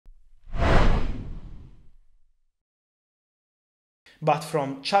But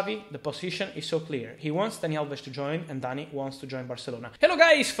from Xavi, the position is so clear. He wants Dani Alves to join and Dani wants to join Barcelona. Hello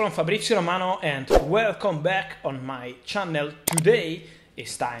guys, from Fabrizio Romano and welcome back on my channel. Today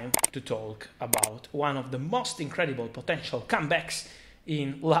it's time to talk about one of the most incredible potential comebacks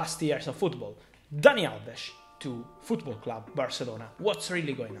in last years of football. Dani Alves to Football Club Barcelona. What's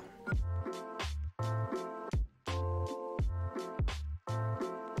really going on?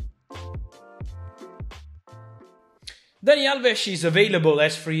 Dani Alves is available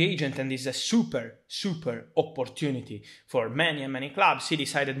as free agent and is a super opportunity for many clubs. He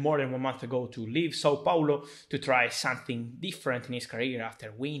decided more than 1 month ago to leave São Paulo to try something different in his career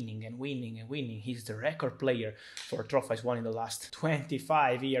after winning and winning. He's the record player for trophies won in the last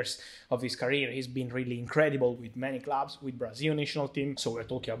 25 years of his career. He's been really incredible with many clubs, with Brazil national team. So we're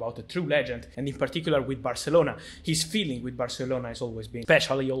talking about a true legend, and in particular with Barcelona. His feeling with Barcelona has always been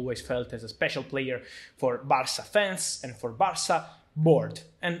special. He always felt as a special player for Barça fans and for Barça board.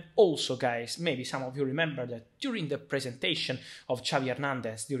 And also, guys, maybe some of you remember that during the presentation of Xavi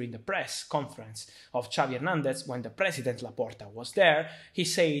Hernández, during the press conference of Xavi Hernández, when the president Laporta was there, he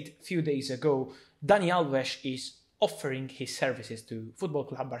said a few days ago, Dani Alves is offering his services to Football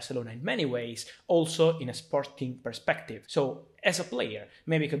Club Barcelona in many ways, also in a sporting perspective. So, as a player,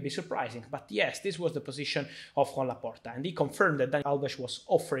 maybe it could be surprising, but yes, this was the position of Joan Laporta, and he confirmed that Dani Alves was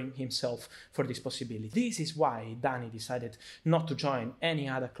offering himself for this possibility. This is why Dani decided not to join any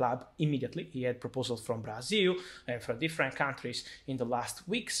other club immediately. He had proposals from Brazil and from different countries in the last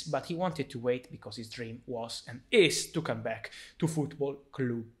weeks, but he wanted to wait because his dream was and is to come back to Football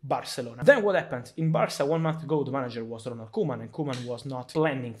Club Barcelona. Then what happened? In Barça, 1 month ago, the manager was Ronald Koeman, and Koeman was not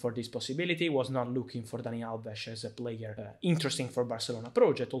planning for this possibility, was not looking for Dani Alves as a player interesting for Barcelona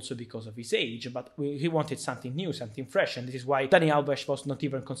project, also because of his age, but he wanted something new, something fresh, and this is why Dani Alves was not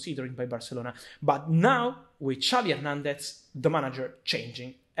even considering by Barcelona. But now, with Xavi Hernández, the manager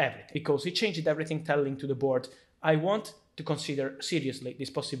changing everything, because he changed everything, telling to the board, I want to consider seriously this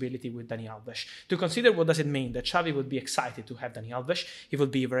possibility with Dani Alves. To consider what does it mean that Xavi would be excited to have Dani Alves. It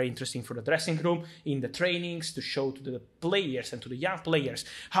would be very interesting for the dressing room, in the trainings, to show to the players and to the young players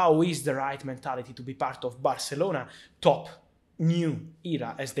how is the right mentality to be part of Barcelona top new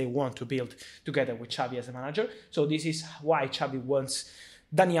era as they want to build together with Xavi as a manager. So this is why Xavi wants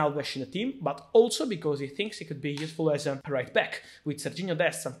Dani Alves in the team, but also because he thinks he could be useful as a right back, with Serginho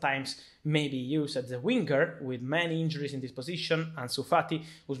Dest sometimes maybe used as a winger, with many injuries in this position. Ansu Fati,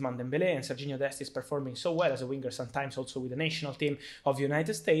 Ousmane Dembélé, and Serginho Dest is performing so well as a winger, sometimes also with the national team of the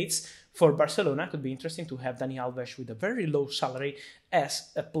United States. For Barcelona, it could be interesting to have Dani Alves with a very low salary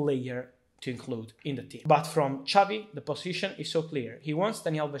as a player to include in the team. But from Xavi, the position is so clear. He wants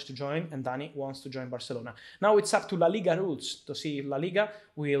Dani Alves to join and Dani wants to join Barcelona. Now it's up to La Liga rules to see if La Liga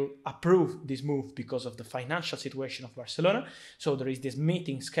will approve this move because of the financial situation of Barcelona. So there is this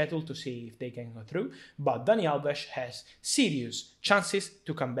meeting scheduled to see if they can go through. But Dani Alves has serious chances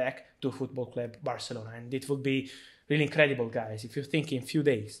to come back to Football Club Barcelona. And it would be really incredible, guys, if you think in a few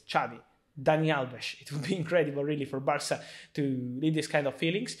days, Xavi, Dani Alves, it would be incredible really for Barca to lead this kind of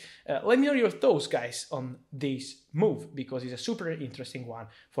feelings. Let me know your thoughts, guys, on this move, because it's a super interesting one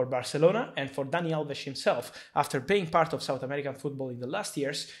for Barcelona and for Dani Alves himself, after being part of South American football in the last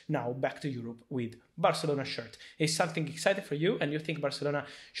years, now back to Europe with Barcelona shirt. Is something exciting for you and you think Barcelona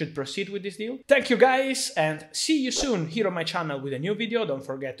should proceed with this deal? Thank you, guys, and see you soon here on my channel with a new video. Don't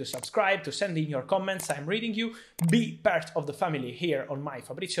forget to subscribe, to send in your comments. I'm reading you. Be part of the family here on my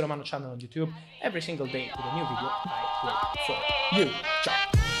Fabrizio Romano channel on YouTube every single day with a new video I will for you. Ciao.